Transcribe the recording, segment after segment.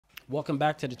Welcome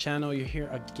back to the channel. You're here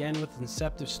again with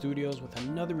Inceptive Studios with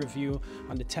another review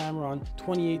on the Tamron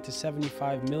 28 to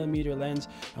 75mm lens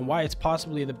and why it's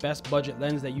possibly the best budget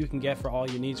lens that you can get for all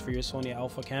your needs for your Sony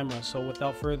Alpha camera. So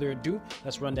without further ado,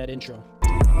 let's run that intro.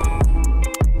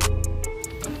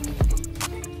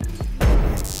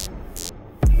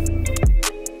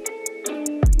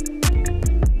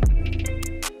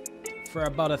 For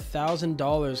about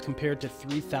 $1,000 compared to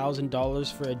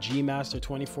 $3,000 for a G Master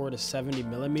 24 to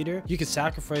 70mm, you could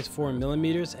sacrifice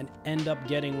 4mm and end up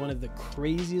getting one of the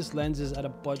craziest lenses at a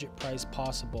budget price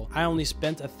possible. I only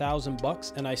spent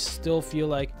 $1,000 and I still feel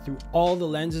like through all the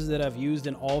lenses that I've used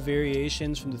in all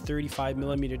variations, from the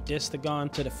 35mm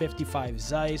Distagon to the 55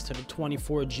 Zeiss to the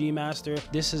 24 G Master,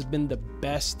 this has been the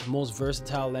best, most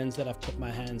versatile lens that I've put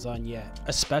my hands on yet,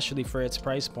 especially for its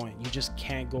price point. You just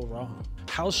can't go wrong.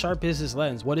 How sharp is this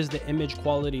lens? What is the image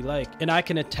quality like? And I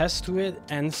can attest to it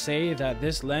and say that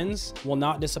this lens will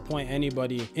not disappoint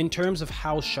anybody. In terms of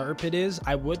how sharp it is,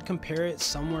 I would compare it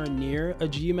somewhere near a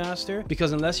G Master,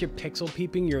 because unless you're pixel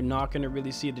peeping, you're not going to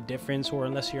really see the difference, or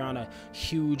unless you're on a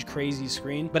huge crazy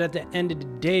screen. But at the end of the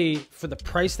day, for the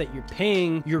price that you're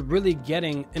paying, you're really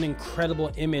getting an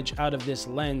incredible image out of this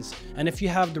lens. And if you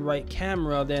have the right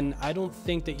camera, then I don't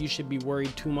think that you should be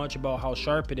worried too much about how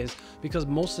sharp it is, because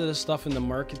most of the stuff in the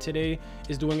market today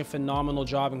is doing a phenomenal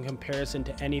job in comparison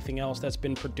to anything else that's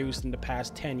been produced in the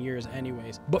past 10 years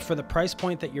anyways. But for the price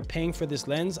point that you're paying for this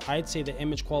lens, I'd say the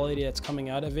image quality that's coming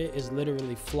out of it is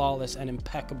literally flawless and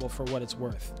impeccable for what it's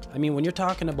worth. I mean, when you're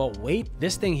talking about weight,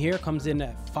 this thing here comes in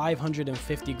at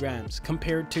 550 grams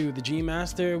compared to the G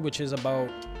Master, which is about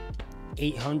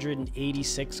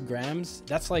 886 grams.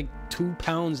 That's like 2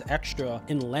 pounds extra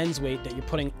in lens weight that you're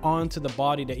putting onto the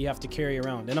body that you have to carry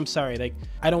around. And I'm sorry, like,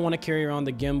 I don't want to carry around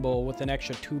the gimbal with an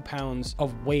extra 2 pounds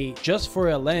of weight just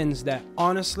for a lens that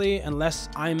honestly, unless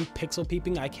I'm pixel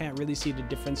peeping, I can't really see the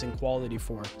difference in quality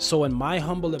for. So in my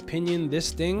humble opinion,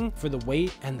 this thing, for the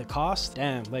weight and the cost,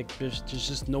 damn, like there's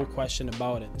just no question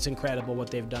about it. It's incredible what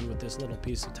they've done with this little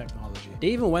piece of technology. They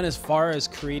even went as far as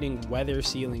creating weather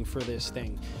sealing for this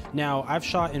thing. Now, I've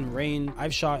shot in rain,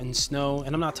 I've shot in snow,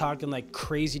 and I'm not talking like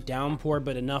crazy downpour,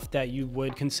 but enough that you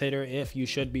would consider if you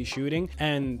should be shooting.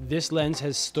 And this lens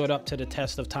has stood up to the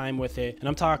test of time with it. And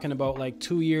I'm talking about like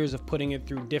 2 years of putting it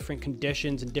through different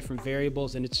conditions and different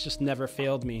variables, and it's just never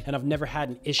failed me. And I've never had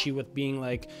an issue with being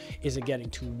like, is it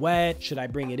getting too wet? Should I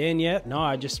bring it in yet? No,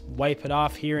 I just wipe it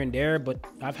off here and there. But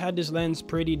I've had this lens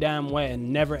pretty damn wet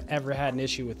and never ever had an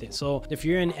issue with it. So if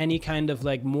you're in any kind of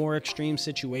like more extreme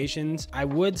situations, I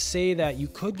would say that you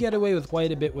could get away with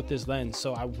quite a bit with this lens.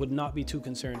 So I would not be too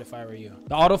concerned if I were you.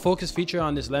 The autofocus feature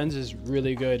on this lens is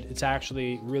really good. It's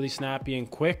actually really snappy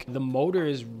and quick. The motor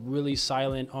is really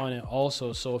silent on it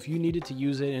also. So if you needed to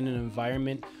use it in an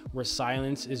environment where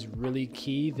silence is really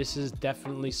key, this is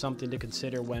definitely something to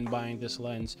consider when buying this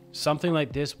lens. Something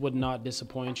like this would not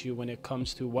disappoint you when it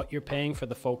comes to what you're paying for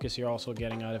the focus you're also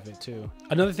getting out of it too.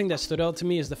 Another thing that stood out to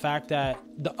me is the fact that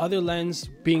the other lens,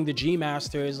 being the G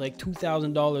Master, is like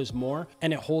 $2,000 more,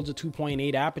 and it holds a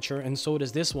 2.8 aperture, and so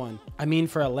does this one. I mean,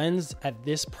 for a lens at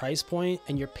this price point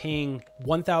and you're paying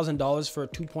 $1,000 for a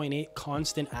 2.8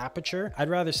 constant aperture, I'd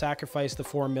rather sacrifice the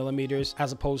 4mm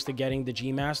as opposed to getting the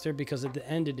G Master, because at the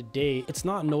end of the day, it's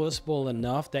not noticeable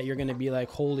enough that you're going to be like,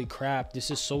 holy crap,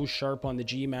 this is so sharp on the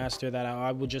G Master that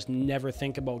I would just never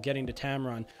think about getting the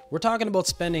Tamron. We're talking about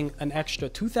spending an extra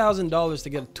 $2,000 to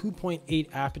get a 2.8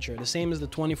 aperture, the same as the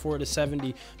 24 to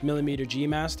 70mm G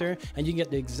Master, and you get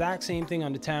the exact same thing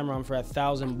on the Tamron for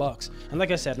 $1,000. And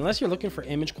like I said, unless you're looking for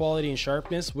image quality and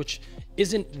sharpness, which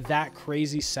isn't that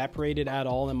crazy separated at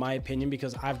all in my opinion,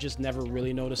 because I've just never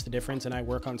really noticed the difference, and I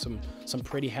work on some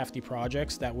pretty hefty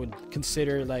projects that would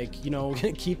consider, like, you know,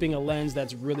 keeping a lens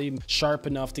that's really sharp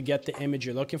enough to get the image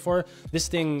you're looking for. This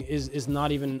thing is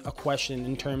not even a question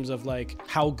in terms of like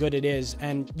how good it is,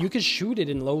 and you can shoot it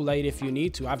in low light if you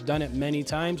need to. I've done it many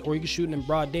times, or you can shoot it in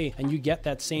broad day and you get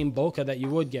that same bokeh that you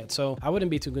would get. So I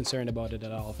wouldn't be too concerned about it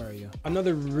at all if I were you.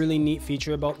 Another really neat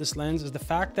feature about this lens is the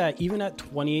fact that even at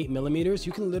 28mm,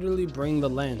 you can literally bring the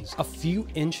lens a few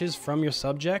inches from your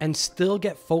subject and still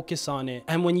get focus on it.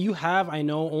 And when you have, I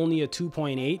know, only a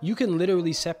 2.8, you can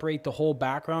literally separate the whole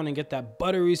background and get that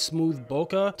buttery smooth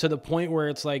bokeh to the point where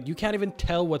it's like you can't even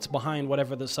tell what's behind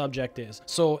whatever the subject is.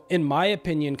 So in my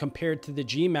opinion, compared to the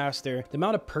G Master, the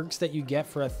amount of perks that you get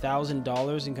for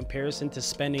 $1,000 in comparison to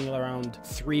spending around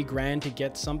 $3 grand to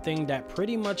get something that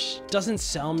pretty much doesn't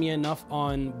sell me enough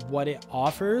on what it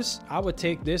offers, I would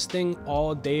take this thing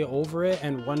all day over over it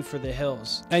and run for the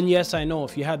hills. And yes, I know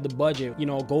if you had the budget, you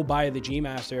know, go buy the G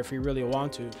Master if you really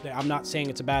want to. I'm not saying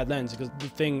it's a bad lens because the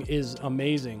thing is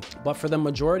amazing, but for the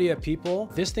majority of people,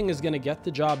 this thing is going to get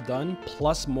the job done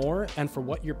plus more. And for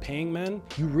what you're paying, man,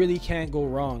 you really can't go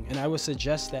wrong. And I would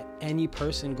suggest that any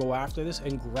person go after this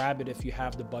and grab it if you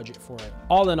have the budget for it.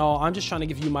 All in all, I'm just trying to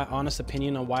give you my honest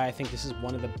opinion on why I think this is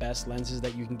one of the best lenses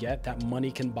that you can get, that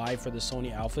money can buy for the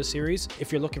Sony Alpha series.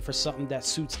 If you're looking for something that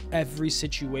suits every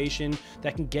situation,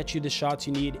 that can get you the shots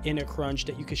you need in a crunch,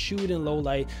 that you can shoot in low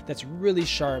light, that's really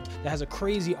sharp, that has a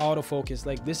crazy autofocus,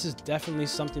 like this is definitely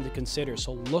something to consider.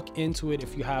 So look into it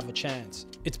if you have a chance.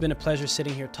 It's been a pleasure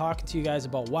sitting here talking to you guys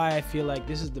about why I feel like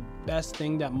this is the best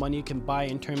thing that money can buy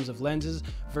in terms of lenses,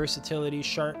 versatility,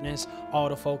 sharpness,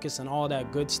 autofocus, and all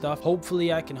that good stuff.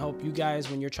 Hopefully I can help you guys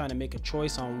when you're trying to make a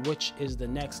choice on which is the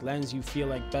next lens you feel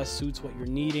like best suits what you're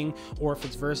needing, or if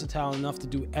it's versatile enough to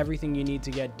do everything you need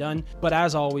to get done. But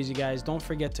as always, you guys, don't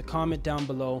forget to comment down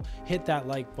below, hit that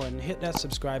like button, hit that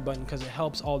subscribe button, because it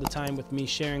helps all the time with me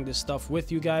sharing this stuff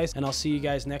with you guys. And I'll see you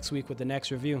guys next week with the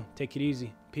next review. Take it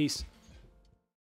easy. Peace.